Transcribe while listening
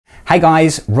Hey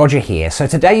guys, Roger here. So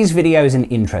today's video is an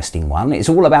interesting one. It's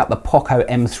all about the POCO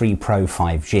M3 Pro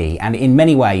 5G, and in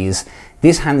many ways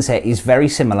this handset is very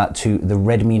similar to the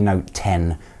Redmi Note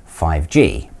 10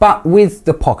 5G, but with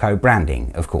the POCO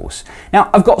branding, of course. Now,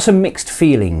 I've got some mixed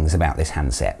feelings about this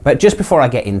handset, but just before I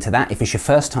get into that, if it's your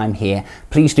first time here,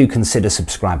 please do consider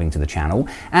subscribing to the channel.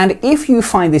 And if you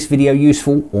find this video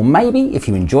useful, or maybe if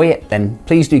you enjoy it, then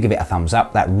please do give it a thumbs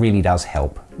up. That really does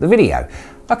help the video.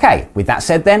 Okay, with that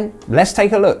said then, let's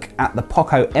take a look at the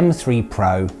POCO M3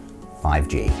 Pro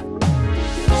 5G.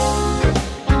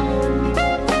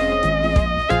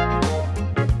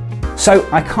 So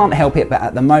I can't help it, but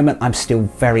at the moment I'm still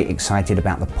very excited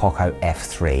about the POCO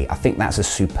F3. I think that's a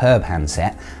superb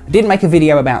handset. I did make a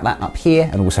video about that up here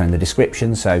and also in the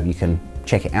description, so you can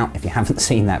check it out if you haven't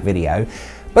seen that video.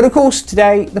 But of course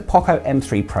today the POCO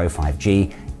M3 Pro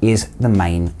 5G is the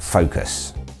main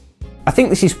focus. I think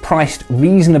this is priced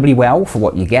reasonably well for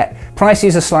what you get.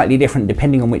 Prices are slightly different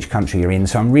depending on which country you're in,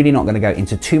 so I'm really not going to go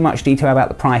into too much detail about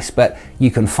the price, but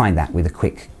you can find that with a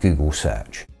quick Google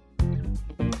search.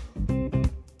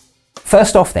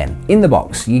 First off then, in the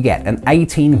box you get an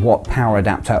 18-watt power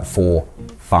adapter for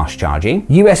fast charging,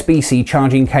 USB-C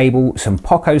charging cable, some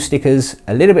POCO stickers,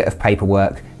 a little bit of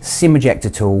paperwork, SIM ejector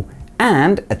tool,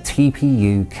 and a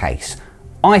TPU case.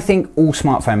 I think all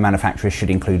smartphone manufacturers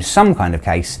should include some kind of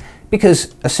case,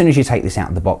 because as soon as you take this out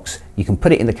of the box, you can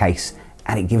put it in the case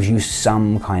and it gives you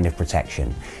some kind of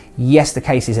protection. Yes, the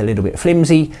case is a little bit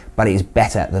flimsy, but it is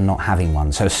better than not having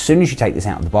one. So as soon as you take this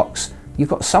out of the box, you've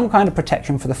got some kind of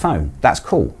protection for the phone. That's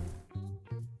cool.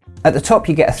 At the top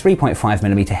you get a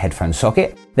 3.5mm headphone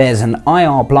socket. There's an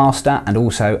IR blaster and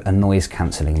also a noise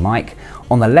cancelling mic.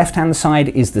 On the left hand side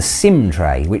is the SIM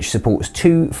tray, which supports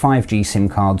 2 5G SIM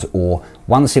cards or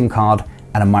 1 SIM card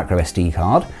and a micro SD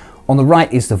card. On the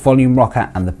right is the volume rocker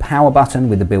and the power button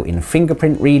with the built-in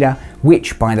fingerprint reader,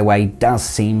 which by the way does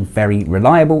seem very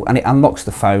reliable, and it unlocks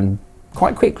the phone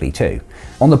quite quickly too.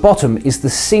 On the bottom is the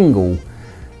single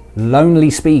lonely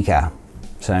speaker.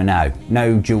 So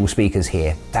no dual speakers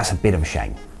here. That's a bit of a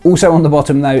shame. Also on the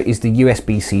bottom though is the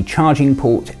USB-C charging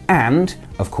port and,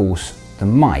 of course, the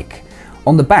mic.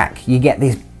 On the back you get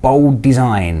this bold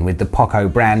design with the POCO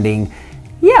branding.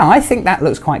 Yeah, I think that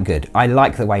looks quite good. I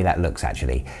like the way that looks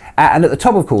actually. And at the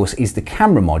top, of course, is the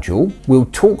camera module. We'll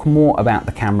talk more about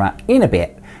the camera in a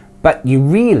bit, but you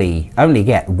really only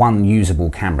get one usable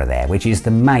camera there, which is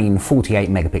the main 48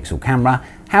 megapixel camera.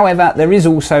 However, there is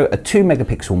also a 2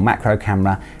 megapixel macro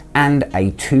camera and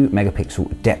a 2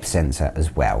 megapixel depth sensor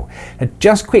as well. Now,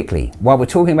 just quickly, while we're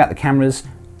talking about the cameras,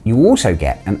 you also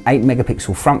get an 8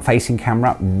 megapixel front facing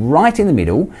camera right in the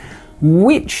middle,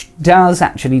 which does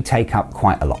actually take up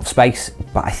quite a lot of space,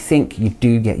 but I think you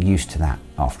do get used to that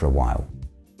after a while.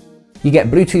 You get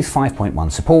Bluetooth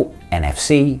 5.1 support,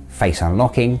 NFC, face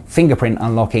unlocking, fingerprint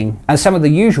unlocking, and some of the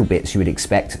usual bits you would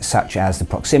expect, such as the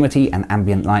proximity and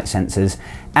ambient light sensors,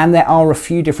 and there are a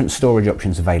few different storage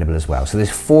options available as well. So there's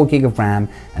 4 gig of RAM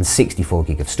and 64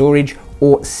 gig of storage,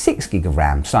 or 6 gig of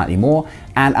RAM, slightly more,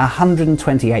 and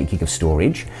 128 gig of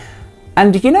storage.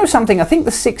 And you know something, I think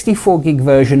the 64 gig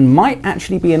version might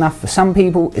actually be enough for some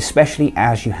people, especially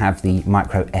as you have the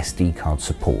micro SD card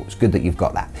support. It's good that you've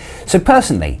got that. So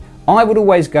personally, I would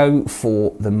always go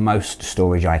for the most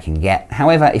storage I can get.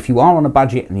 However, if you are on a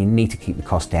budget and you need to keep the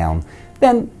cost down,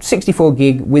 then 64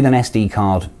 gig with an SD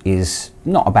card is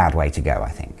not a bad way to go, I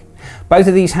think. Both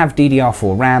of these have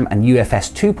DDR4 RAM and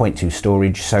UFS 2.2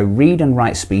 storage, so read and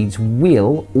write speeds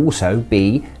will also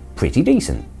be pretty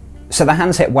decent. So the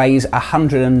handset weighs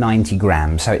 190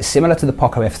 grams, so it's similar to the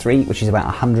POCO F3, which is about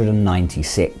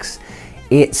 196.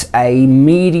 It's a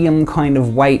medium kind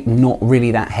of weight, not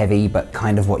really that heavy, but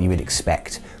kind of what you would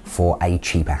expect for a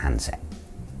cheaper handset.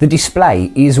 The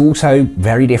display is also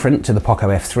very different to the POCO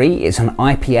F3. It's an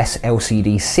IPS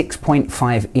LCD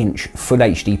 6.5 inch Full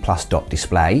HD Plus dot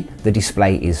display. The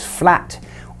display is flat,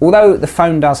 although the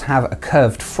phone does have a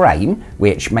curved frame,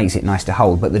 which makes it nice to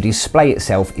hold, but the display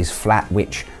itself is flat,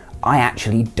 which I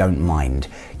actually don't mind.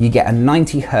 You get a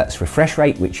 90 Hz refresh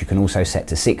rate, which you can also set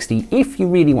to 60 if you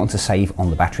really want to save on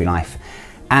the battery life.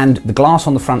 And the glass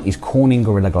on the front is Corning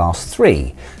Gorilla Glass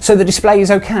 3. So the display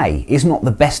is okay. It's not the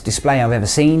best display I've ever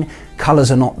seen. Colors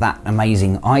are not that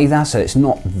amazing either, so it's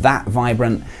not that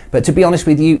vibrant. But to be honest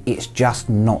with you, it's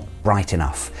just not bright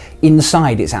enough.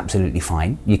 Inside it's absolutely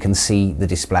fine. You can see the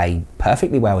display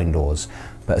perfectly well indoors.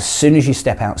 But as soon as you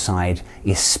step outside,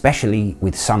 especially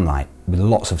with sunlight, with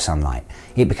lots of sunlight,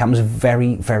 it becomes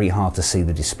very, very hard to see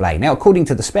the display. Now, according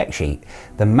to the spec sheet,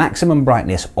 the maximum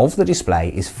brightness of the display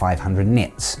is 500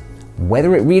 nits.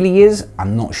 Whether it really is,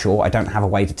 I'm not sure. I don't have a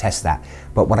way to test that.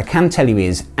 But what I can tell you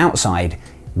is outside,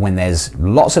 when there's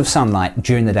lots of sunlight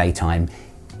during the daytime,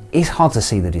 it's hard to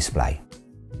see the display.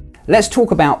 Let's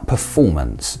talk about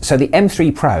performance. So the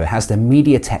M3 Pro has the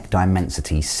MediaTek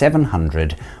Dimensity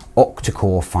 700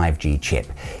 octa-core 5G chip.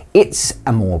 It's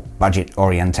a more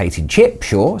budget-orientated chip,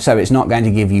 sure, so it's not going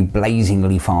to give you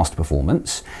blazingly fast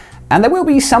performance. And there will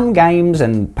be some games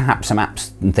and perhaps some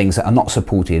apps and things that are not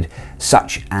supported,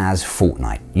 such as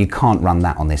Fortnite. You can't run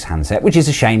that on this handset, which is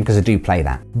a shame because I do play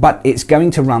that. But it's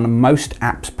going to run most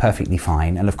apps perfectly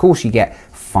fine. And of course you get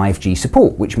 5G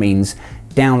support, which means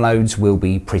downloads will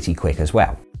be pretty quick as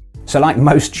well. So like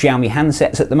most Xiaomi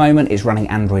handsets at the moment, it's running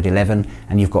Android 11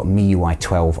 and you've got MIUI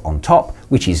 12 on top,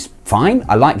 which is fine.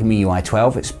 I like MIUI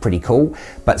 12, it's pretty cool.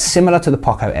 But similar to the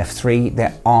POCO F3,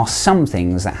 there are some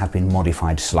things that have been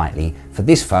modified slightly for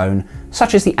this phone,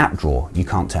 such as the app drawer. You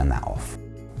can't turn that off.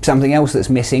 Something else that's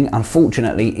missing,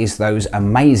 unfortunately, is those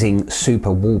amazing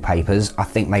super wallpapers. I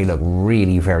think they look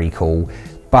really very cool,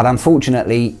 but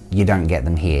unfortunately, you don't get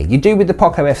them here. You do with the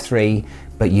POCO F3,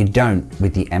 but you don't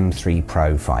with the M3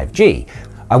 Pro 5G.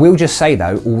 I will just say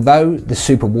though, although the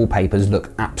super wallpapers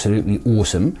look absolutely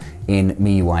awesome in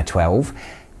MIUI 12,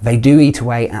 they do eat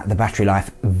away at the battery life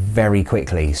very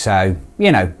quickly. So,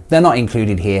 you know, they're not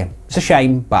included here. It's a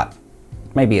shame, but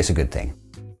maybe it's a good thing.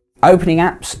 Opening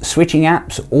apps, switching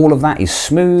apps, all of that is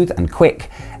smooth and quick.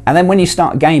 And then when you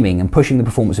start gaming and pushing the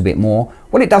performance a bit more,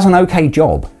 well, it does an okay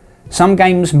job. Some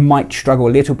games might struggle a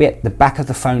little bit. The back of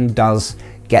the phone does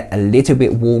get a little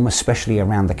bit warm, especially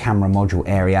around the camera module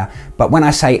area. But when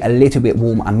I say a little bit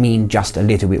warm, I mean just a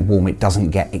little bit warm. It doesn't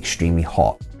get extremely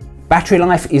hot. Battery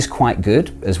life is quite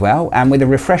good as well. And with a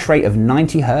refresh rate of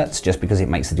 90 Hz, just because it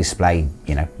makes the display,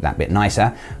 you know, that bit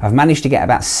nicer, I've managed to get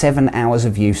about 7 hours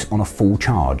of use on a full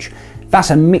charge. That's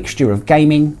a mixture of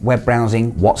gaming, web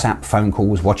browsing, WhatsApp, phone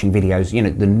calls, watching videos, you know,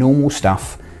 the normal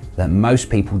stuff that most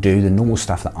people do, the normal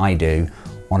stuff that I do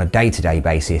on a day-to-day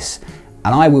basis.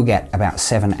 And I will get about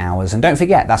 7 hours. And don't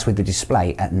forget, that's with the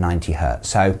display at 90 Hz.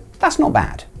 So that's not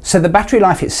bad. So the battery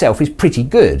life itself is pretty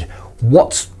good.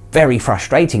 What's very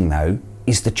frustrating though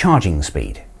is the charging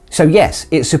speed. So yes,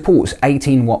 it supports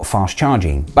 18-watt fast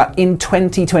charging, but in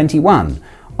 2021,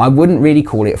 I wouldn't really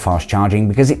call it fast charging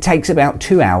because it takes about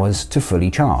 2 hours to fully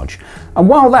charge. And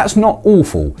while that's not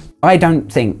awful, I don't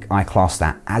think I class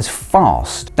that as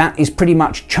fast. That is pretty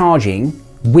much charging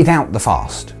without the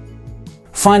fast.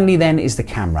 Finally then is the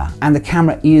camera, and the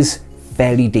camera is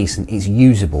fairly decent, it's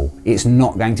usable. It's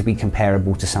not going to be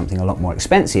comparable to something a lot more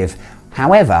expensive.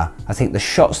 However, I think the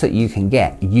shots that you can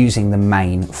get using the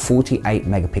main 48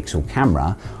 megapixel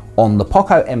camera on the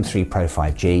POCO M3 Pro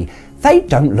 5G, they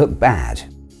don't look bad.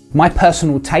 My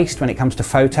personal taste when it comes to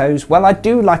photos, well, I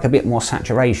do like a bit more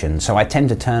saturation, so I tend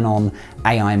to turn on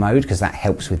AI mode because that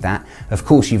helps with that. Of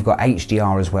course, you've got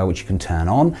HDR as well, which you can turn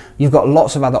on. You've got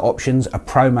lots of other options, a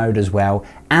pro mode as well,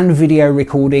 and video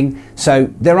recording. So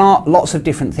there are lots of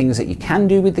different things that you can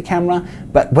do with the camera,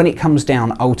 but when it comes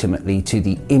down ultimately to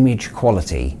the image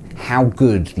quality, how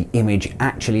good the image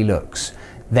actually looks,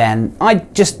 then I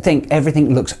just think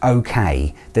everything looks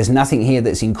okay. There's nothing here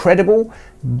that's incredible,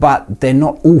 but they're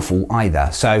not awful either.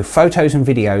 So photos and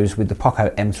videos with the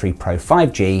POCO M3 Pro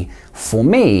 5G, for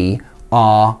me,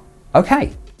 are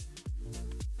okay.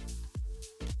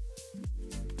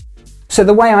 So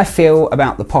the way I feel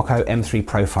about the POCO M3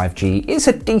 Pro 5G, it's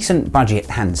a decent budget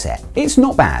handset. It's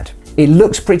not bad. It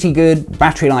looks pretty good,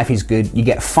 battery life is good, you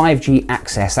get 5G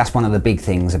access, that's one of the big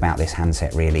things about this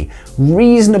handset really.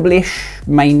 Reasonable-ish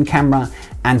main camera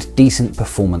and decent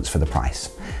performance for the price.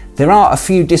 There are a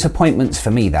few disappointments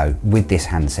for me though with this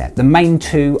handset. The main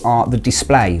two are the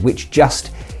display, which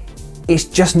it's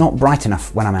just not bright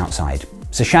enough when I'm outside.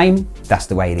 It's a shame, that's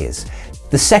the way it is.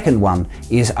 The second one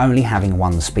is only having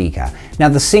one speaker. Now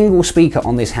the single speaker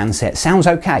on this handset sounds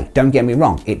okay, don't get me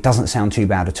wrong, it doesn't sound too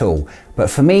bad at all. But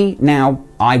for me now,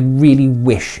 I really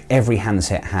wish every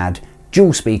handset had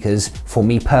dual speakers. For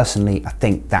me personally, I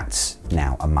think that's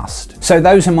now a must. So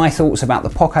those are my thoughts about the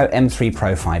POCO M3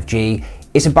 Pro 5G.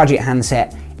 It's a budget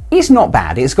handset. It's not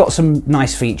bad, it's got some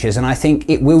nice features and I think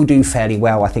it will do fairly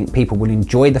well. I think people will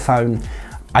enjoy the phone.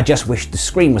 I just wish the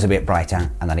screen was a bit brighter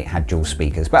and that it had dual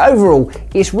speakers. But overall,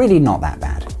 it's really not that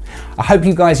bad. I hope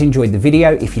you guys enjoyed the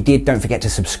video. If you did, don't forget to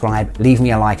subscribe, leave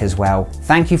me a like as well.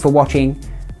 Thank you for watching,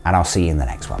 and I'll see you in the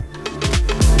next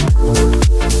one.